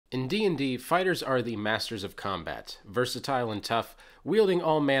In D&D, fighters are the masters of combat, versatile and tough, wielding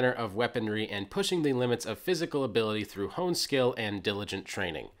all manner of weaponry and pushing the limits of physical ability through honed skill and diligent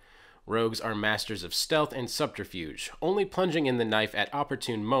training. Rogues are masters of stealth and subterfuge, only plunging in the knife at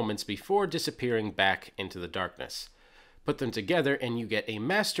opportune moments before disappearing back into the darkness. Put them together and you get a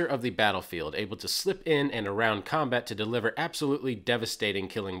master of the battlefield, able to slip in and around combat to deliver absolutely devastating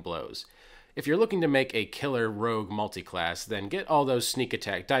killing blows. If you're looking to make a killer rogue multiclass, then get all those sneak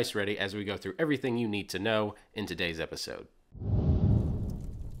attack dice ready as we go through everything you need to know in today's episode.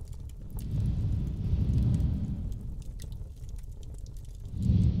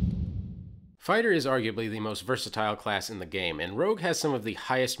 Fighter is arguably the most versatile class in the game, and Rogue has some of the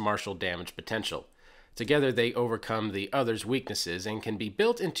highest martial damage potential. Together they overcome the other's weaknesses and can be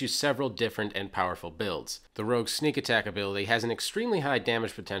built into several different and powerful builds. The Rogue's sneak attack ability has an extremely high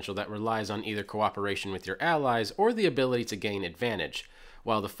damage potential that relies on either cooperation with your allies or the ability to gain advantage,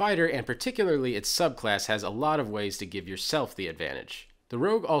 while the Fighter, and particularly its subclass, has a lot of ways to give yourself the advantage. The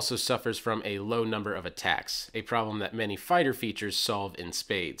Rogue also suffers from a low number of attacks, a problem that many Fighter features solve in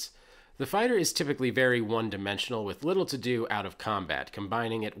spades. The Fighter is typically very one-dimensional with little to do out of combat.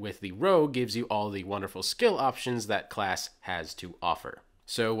 Combining it with the Rogue gives you all the wonderful skill options that class has to offer.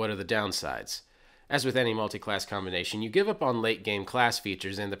 So what are the downsides? As with any multi-class combination, you give up on late-game class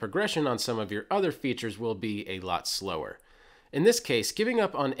features and the progression on some of your other features will be a lot slower. In this case, giving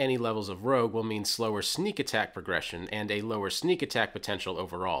up on any levels of Rogue will mean slower sneak attack progression and a lower sneak attack potential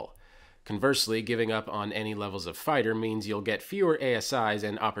overall. Conversely, giving up on any levels of Fighter means you'll get fewer ASIs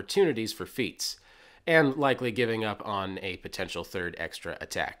and opportunities for feats, and likely giving up on a potential third extra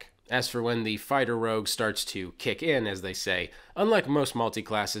attack. As for when the Fighter Rogue starts to kick in, as they say, unlike most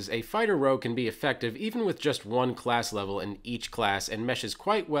multi-classes, a Fighter Rogue can be effective even with just one class level in each class and meshes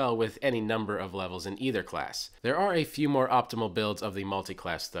quite well with any number of levels in either class. There are a few more optimal builds of the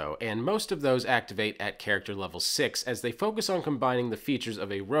multi-class though, and most of those activate at character level 6 as they focus on combining the features of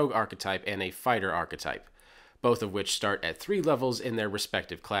a Rogue archetype and a Fighter archetype, both of which start at 3 levels in their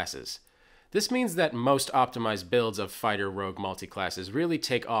respective classes. This means that most optimized builds of Fighter Rogue multiclasses really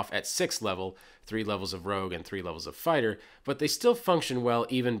take off at 6th level, 3 levels of Rogue and 3 levels of Fighter, but they still function well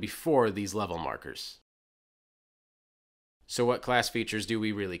even before these level markers. So what class features do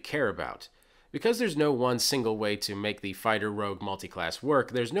we really care about? Because there's no one single way to make the Fighter Rogue multiclass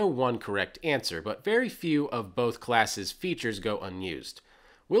work, there's no one correct answer, but very few of both classes' features go unused.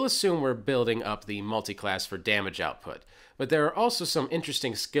 We'll assume we're building up the multiclass for damage output, but there are also some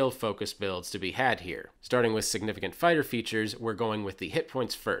interesting skill-focused builds to be had here. Starting with significant fighter features, we're going with the hit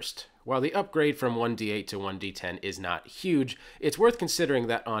points first. While the upgrade from 1d8 to 1d10 is not huge, it's worth considering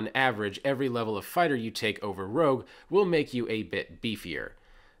that on average, every level of fighter you take over Rogue will make you a bit beefier.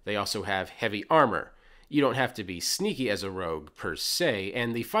 They also have heavy armor. You don't have to be sneaky as a Rogue per se,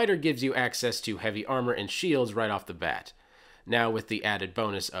 and the Fighter gives you access to heavy armor and shields right off the bat. Now with the added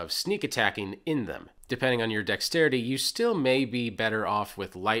bonus of sneak attacking in them. Depending on your dexterity, you still may be better off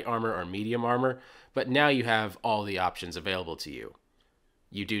with light armor or medium armor, but now you have all the options available to you.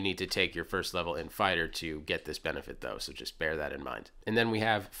 You do need to take your first level in Fighter to get this benefit though, so just bear that in mind. And then we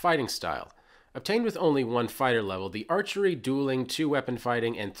have fighting style. Obtained with only one fighter level, the archery, dueling, 2-weapon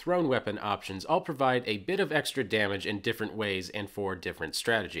fighting, and thrown weapon options all provide a bit of extra damage in different ways and for different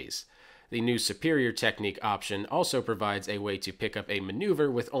strategies. The new superior technique option also provides a way to pick up a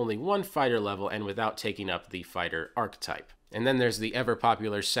maneuver with only one fighter level and without taking up the fighter archetype. And then there's the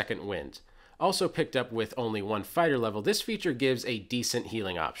ever-popular second wind. Also picked up with only one fighter level, this feature gives a decent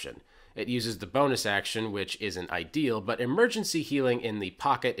healing option. It uses the bonus action, which isn't ideal, but emergency healing in the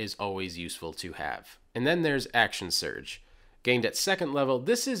pocket is always useful to have. And then there's action surge. Gained at 2nd level,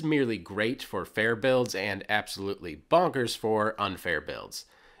 this is merely great for fair builds and absolutely bonkers for unfair builds.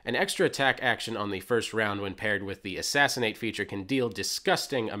 An extra attack action on the first round when paired with the Assassinate feature can deal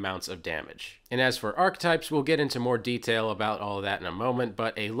disgusting amounts of damage. And as for archetypes, we'll get into more detail about all of that in a moment,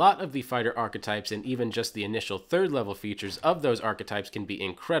 but a lot of the fighter archetypes and even just the initial 3rd level features of those archetypes can be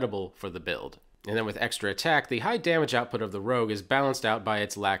incredible for the build. And then with extra attack, the high damage output of the Rogue is balanced out by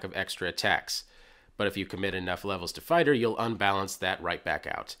its lack of extra attacks. But if you commit enough levels to Fighter, you'll unbalance that right back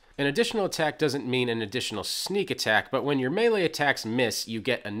out. An additional attack doesn't mean an additional sneak attack, but when your melee attacks miss, you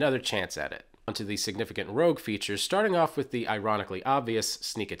get another chance at it. Onto the significant Rogue features, starting off with the ironically obvious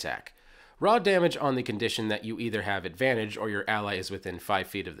sneak attack. Raw damage on the condition that you either have advantage or your ally is within 5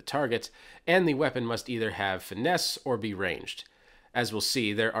 feet of the target, and the weapon must either have finesse or be ranged. As we'll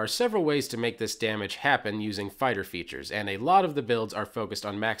see, there are several ways to make this damage happen using fighter features, and a lot of the builds are focused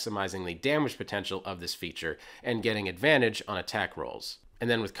on maximizing the damage potential of this feature and getting advantage on attack rolls. And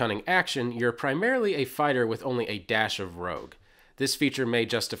then with cunning action, you're primarily a fighter with only a dash of Rogue. This feature may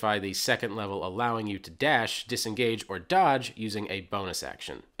justify the second level allowing you to dash, disengage, or dodge using a bonus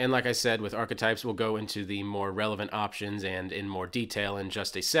action. And like I said, with archetypes, we'll go into the more relevant options and in more detail in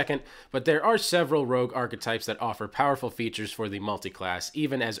just a second, but there are several rogue archetypes that offer powerful features for the multiclass,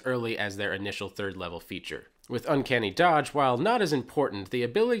 even as early as their initial third level feature. With Uncanny Dodge, while not as important, the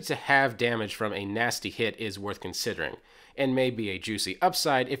ability to have damage from a nasty hit is worth considering, and may be a juicy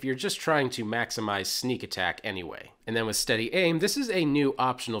upside if you're just trying to maximize sneak attack anyway. And then with Steady Aim, this is a new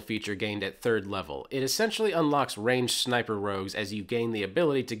optional feature gained at 3rd level. It essentially unlocks ranged sniper rogues as you gain the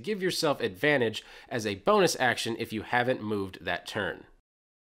ability to give yourself advantage as a bonus action if you haven't moved that turn.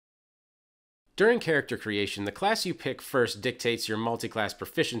 During character creation, the class you pick first dictates your multiclass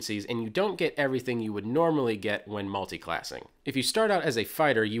proficiencies, and you don't get everything you would normally get when multiclassing. If you start out as a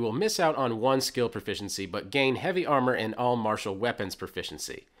fighter, you will miss out on one skill proficiency, but gain heavy armor and all martial weapons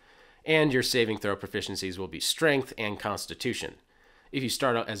proficiency. And your saving throw proficiencies will be strength and constitution. If you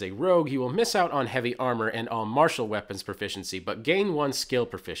start out as a rogue, you will miss out on heavy armor and all martial weapons proficiency, but gain one skill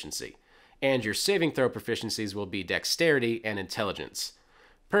proficiency. And your saving throw proficiencies will be dexterity and intelligence.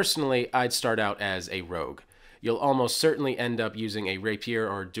 Personally, I'd start out as a rogue. You'll almost certainly end up using a rapier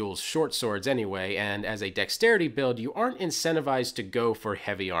or dual short swords anyway, and as a dexterity build, you aren't incentivized to go for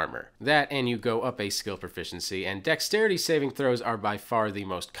heavy armor. That and you go up a skill proficiency, and dexterity saving throws are by far the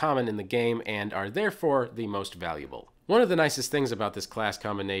most common in the game and are therefore the most valuable. One of the nicest things about this class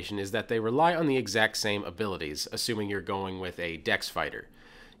combination is that they rely on the exact same abilities, assuming you're going with a dex fighter.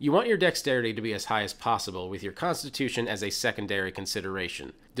 You want your dexterity to be as high as possible, with your constitution as a secondary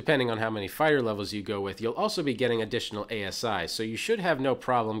consideration. Depending on how many fighter levels you go with, you'll also be getting additional ASI, so you should have no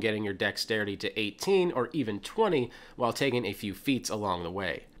problem getting your dexterity to 18 or even 20 while taking a few feats along the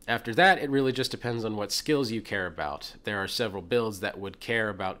way. After that, it really just depends on what skills you care about. There are several builds that would care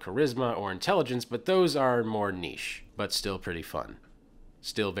about charisma or intelligence, but those are more niche, but still pretty fun.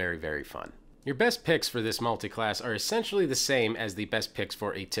 Still very, very fun. Your best picks for this multiclass are essentially the same as the best picks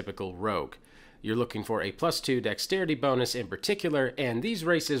for a typical rogue. You're looking for a +2 dexterity bonus in particular, and these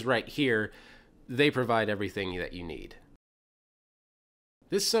races right here, they provide everything that you need.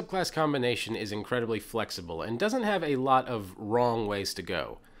 This subclass combination is incredibly flexible and doesn't have a lot of wrong ways to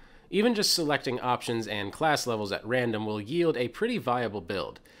go. Even just selecting options and class levels at random will yield a pretty viable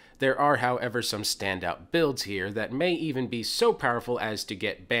build. There are, however, some standout builds here that may even be so powerful as to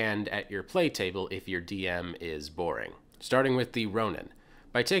get banned at your play table if your DM is boring. Starting with the Ronin.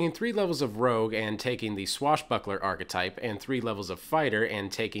 By taking 3 levels of Rogue and taking the Swashbuckler archetype, and 3 levels of Fighter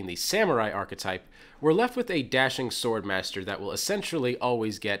and taking the Samurai archetype, we're left with a dashing Swordmaster that will essentially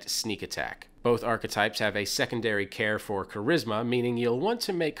always get sneak attack. Both archetypes have a secondary care for Charisma, meaning you'll want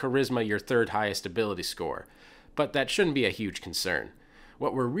to make Charisma your 3rd highest ability score, but that shouldn't be a huge concern.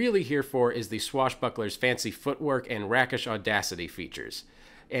 What we're really here for is the Swashbuckler's fancy footwork and rakish audacity features,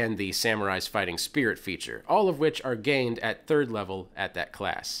 and the Samurai's fighting spirit feature, all of which are gained at 3rd level at that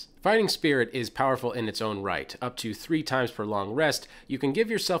class. Fighting spirit is powerful in its own right. Up to 3 times per long rest, you can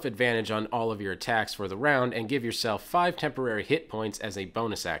give yourself advantage on all of your attacks for the round and give yourself 5 temporary hit points as a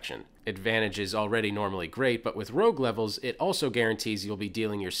bonus action. Advantage is already normally great, but with rogue levels, it also guarantees you'll be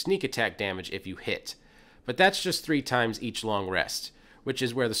dealing your sneak attack damage if you hit. But that's just 3 times each long rest, which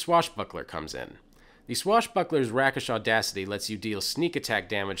is where the Swashbuckler comes in. The Swashbuckler's rakish audacity lets you deal sneak attack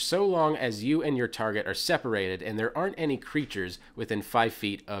damage so long as you and your target are separated and there aren't any creatures within 5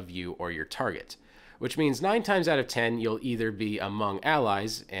 feet of you or your target, which means 9 times out of 10 you'll either be among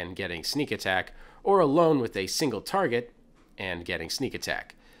allies and getting sneak attack, or alone with a single target and getting sneak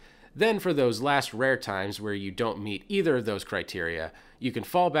attack. Then for those last rare times where you don't meet either of those criteria, you can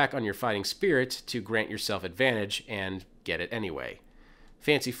fall back on your fighting spirit to grant yourself advantage and get it anyway.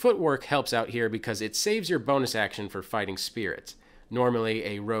 Fancy footwork helps out here because it saves your bonus action for fighting spirit. Normally,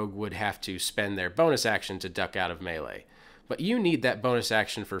 a rogue would have to spend their bonus action to duck out of melee, but you need that bonus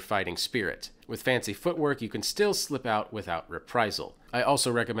action for fighting spirit. With fancy footwork, you can still slip out without reprisal. I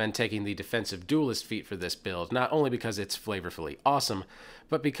also recommend taking the defensive duelist feat for this build, not only because it's flavorfully awesome,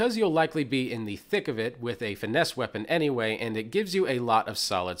 but because you'll likely be in the thick of it with a finesse weapon anyway, and it gives you a lot of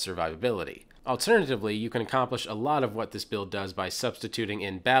solid survivability. Alternatively, you can accomplish a lot of what this build does by substituting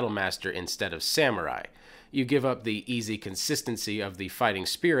in Battlemaster instead of Samurai. You give up the easy consistency of the fighting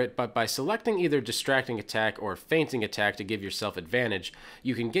spirit, but by selecting either distracting attack or feinting attack to give yourself advantage,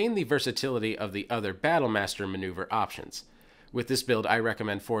 you can gain the versatility of the other Battlemaster maneuver options. With this build, I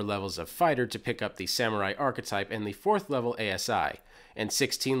recommend 4 levels of Fighter to pick up the Samurai archetype and the 4th level ASI, and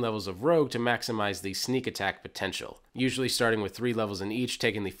 16 levels of Rogue to maximize the sneak attack potential, usually starting with 3 levels in each,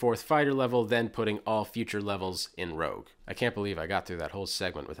 taking the 4th fighter level, then putting all future levels in Rogue. I can't believe I got through that whole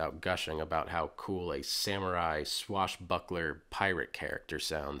segment without gushing about how cool a samurai, swashbuckler, pirate character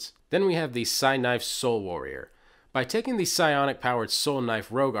sounds. Then we have the Psi Knife Soul Warrior. By taking the psionic-powered Soul Knife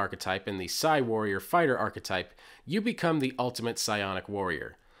Rogue archetype and the Psi Warrior Fighter archetype, you become the ultimate psionic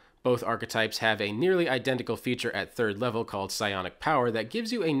warrior. Both archetypes have a nearly identical feature at 3rd level called Psionic Power that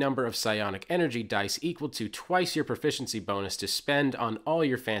gives you a number of psionic energy dice equal to twice your proficiency bonus to spend on all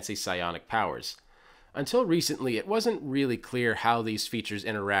your fancy psionic powers. Until recently, it wasn't really clear how these features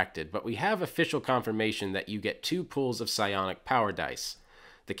interacted, but we have official confirmation that you get 2 pools of psionic power dice.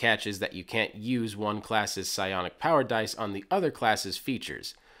 The catch is that you can't use one class's psionic power dice on the other class's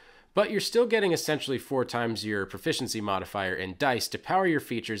features. But you're still getting essentially 4 times your proficiency modifier in dice to power your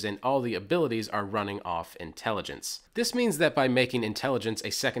features, and all the abilities are running off intelligence. This means that by making intelligence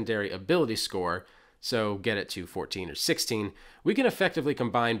a secondary ability score, so get it to 14 or 16, we can effectively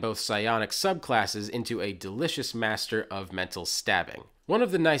combine both psionic subclasses into a delicious master of mental stabbing. One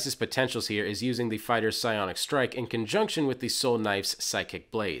of the nicest potentials here is using the fighter's psionic strike in conjunction with the Soul Knife's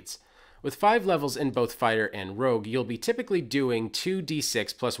psychic blades. With 5 levels in both Fighter and Rogue, you'll be typically doing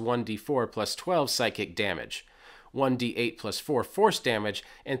 2d6 plus 1d4 plus 12 psychic damage, 1d8 plus 4 force damage,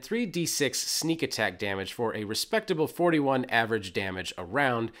 and 3d6 sneak attack damage for a respectable 41 average damage a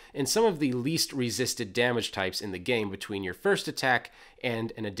round in some of the least resisted damage types in the game between your first attack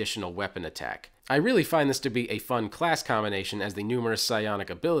and an additional weapon attack. I really find this to be a fun class combination, as the numerous psionic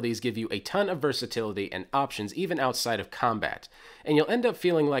abilities give you a ton of versatility and options even outside of combat, and you'll end up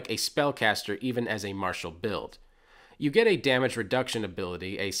feeling like a spellcaster even as a martial build. You get a damage reduction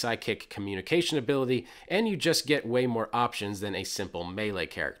ability, a psychic communication ability, and you just get way more options than a simple melee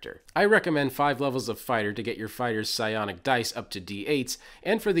character. I recommend 5 levels of Fighter to get your fighter's psionic dice up to d8s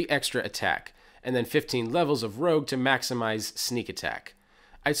and for the extra attack, and then 15 levels of Rogue to maximize sneak attack.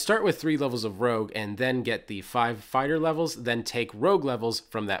 I'd start with 3 levels of Rogue and then get the 5 Fighter levels, then take Rogue levels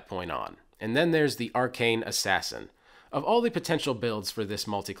from that point on. And then there's the Arcane Assassin. Of all the potential builds for this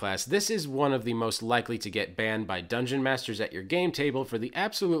multiclass, this is one of the most likely to get banned by dungeon masters at your game table for the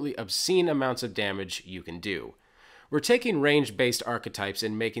absolutely obscene amounts of damage you can do. We're taking range-based archetypes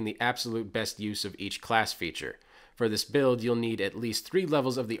and making the absolute best use of each class feature. For this build, you'll need at least 3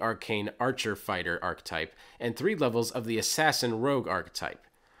 levels of the Arcane Archer Fighter archetype and 3 levels of the Assassin Rogue archetype.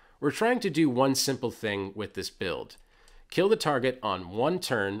 We're trying to do one simple thing with this build: kill the target on one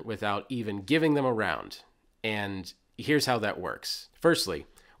turn without even giving them a round. And here's how that works. Firstly,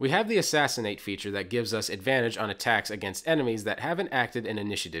 we have the Assassinate feature that gives us advantage on attacks against enemies that haven't acted in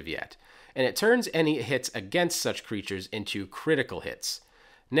initiative yet, and it turns any hits against such creatures into critical hits.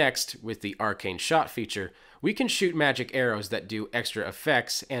 Next, with the Arcane Shot feature, we can shoot magic arrows that do extra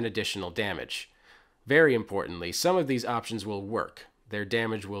effects and additional damage. Very importantly, some of these options will work. Their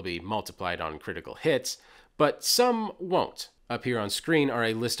damage will be multiplied on critical hits, but some won't. Up here on screen are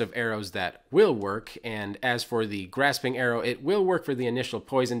a list of arrows that will work, and as for the grasping arrow, it will work for the initial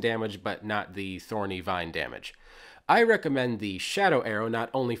poison damage, but not the thorny vine damage. I recommend the shadow arrow not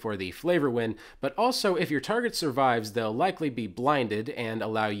only for the flavor win, but also if your target survives, they'll likely be blinded and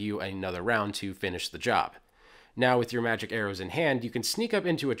allow you another round to finish the job. Now with your magic arrows in hand, you can sneak up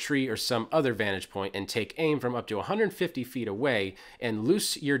into a tree or some other vantage point and take aim from up to 150 feet away and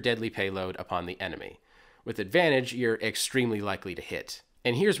loose your deadly payload upon the enemy. With advantage, you're extremely likely to hit.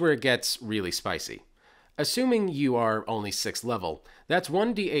 And here's where it gets really spicy. Assuming you are only 6th level, that's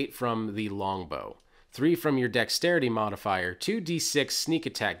 1d8 from the longbow, 3 from your dexterity modifier, 2d6 sneak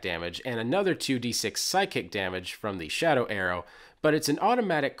attack damage, and another 2d6 psychic damage from the shadow arrow, but it's an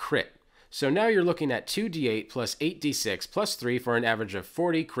automatic crit. So now you're looking at 2d8 plus 8d6 plus 3 for an average of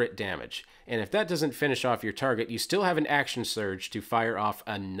 40 crit damage. And if that doesn't finish off your target, you still have an action surge to fire off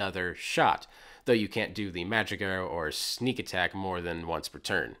another shot, though you can't do the magic arrow or sneak attack more than once per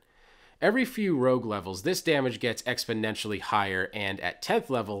turn. Every few rogue levels, this damage gets exponentially higher, and at 10th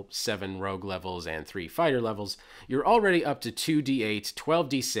level, 7 rogue levels and 3 fighter levels, you're already up to 2d8,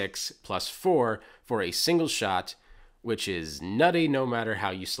 12d6 plus 4 for a single shot, which is nutty no matter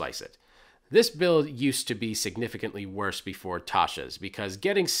how you slice it. This build used to be significantly worse before Tasha's, because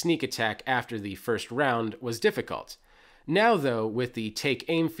getting sneak attack after the first round was difficult. Now though, with the take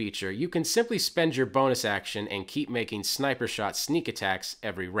aim feature, you can simply spend your bonus action and keep making sniper shot sneak attacks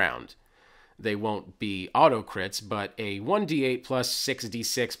every round. They won't be auto crits, but a 1d8 plus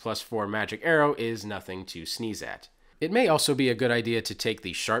 6d6 plus 4 magic arrow is nothing to sneeze at. It may also be a good idea to take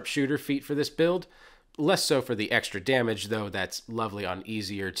the sharpshooter feat for this build. Less so for the extra damage, though that's lovely on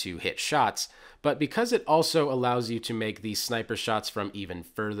easier to hit shots, but because it also allows you to make these sniper shots from even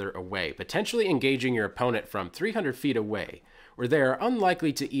further away, potentially engaging your opponent from 300 feet away, where they are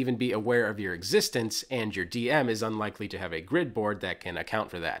unlikely to even be aware of your existence, and your DM is unlikely to have a grid board that can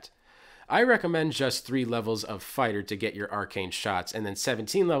account for that. I recommend just 3 levels of Fighter to get your arcane shots, and then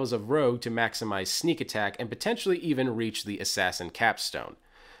 17 levels of Rogue to maximize sneak attack and potentially even reach the Assassin capstone.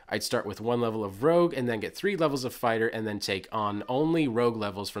 I'd start with 1 level of Rogue and then get 3 levels of Fighter and then take on only Rogue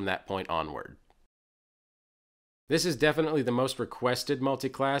levels from that point onward. This is definitely the most requested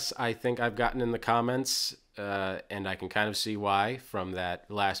multiclass I think I've gotten in the comments, and I can kind of see why from that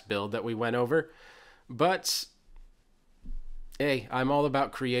last build that we went over. But, hey, I'm all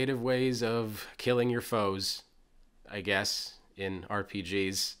about creative ways of killing your foes, I guess, in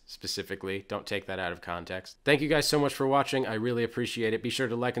RPGs specifically. Don't take that out of context. Thank you guys so much for watching. I really appreciate it. Be sure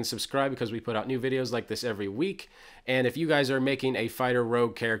to like and subscribe because we put out new videos like this every week. And if you guys are making a Fighter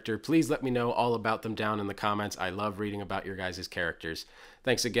Rogue character, please let me know all about them down in the comments. I love reading about your guys' characters.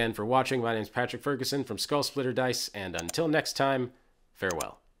 Thanks again for watching. My name is Patrick Ferguson from Skull Splitter Dice, and until next time,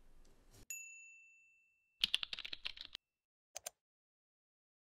 farewell.